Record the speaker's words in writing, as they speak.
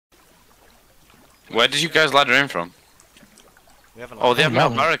Where did you guys ladder in from? Oh, they have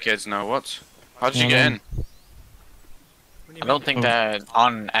metal barricades now. What? How did you get in? I don't think they're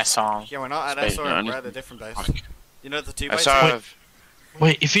on SR. Yeah, we're not at SR. We're at a different base. You know the 2 base?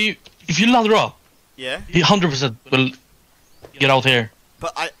 Wait, if you ladder up, yeah, he 100% will get out here.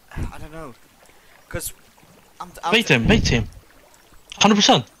 But I don't know, cause bait him.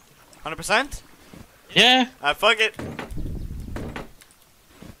 100%. 100%? Yeah. Fuck it.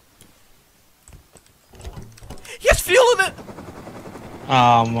 He's feeling it.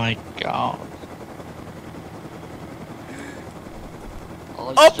 Oh my god.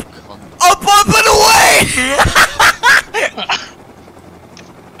 Up and away!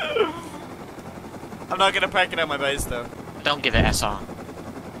 I'm not gonna pack it at my base though. Don't give it SR.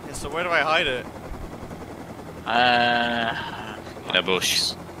 Yeah, so where do I hide it? In a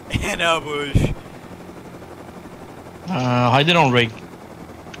bush. In a bush. Hide it on rig.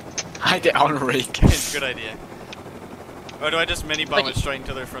 Hide it on rig. It's a good idea. Or do I just mini bomb it straight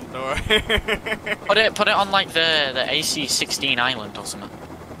into their front door? Put it on like the AC-16 island or something.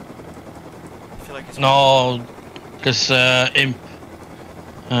 I feel like it's no, because Imp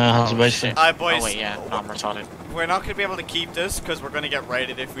has a base there. Boys, oh wait, yeah, no, I'm retarded. We're not gonna be able to keep this because we're gonna get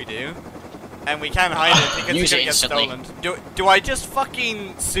raided if we do, and we can't hide it because it's gonna get stolen. Do I just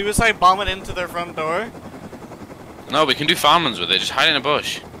fucking suicide bomb it into their front door? No, we can do farmings with it. Just hide in a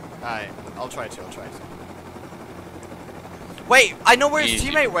bush. Alright, I'll try to. Wait, I know where his Easy.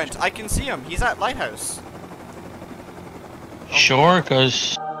 teammate went. I can see him. He's at Lighthouse. Sure,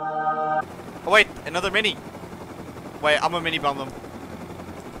 cause. Oh wait, another mini. Wait, I'm gonna mini bomb them.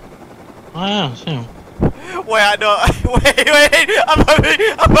 Oh yeah, I see him. Wait, I know. Wait,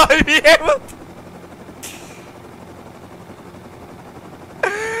 I'm gonna be able.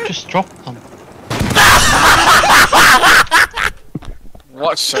 Just drop them.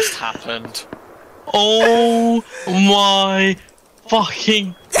 What's just happened? Oh my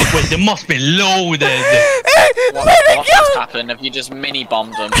fucking! Wait, they must be loaded. What just happened? Have you just mini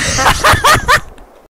bombed them?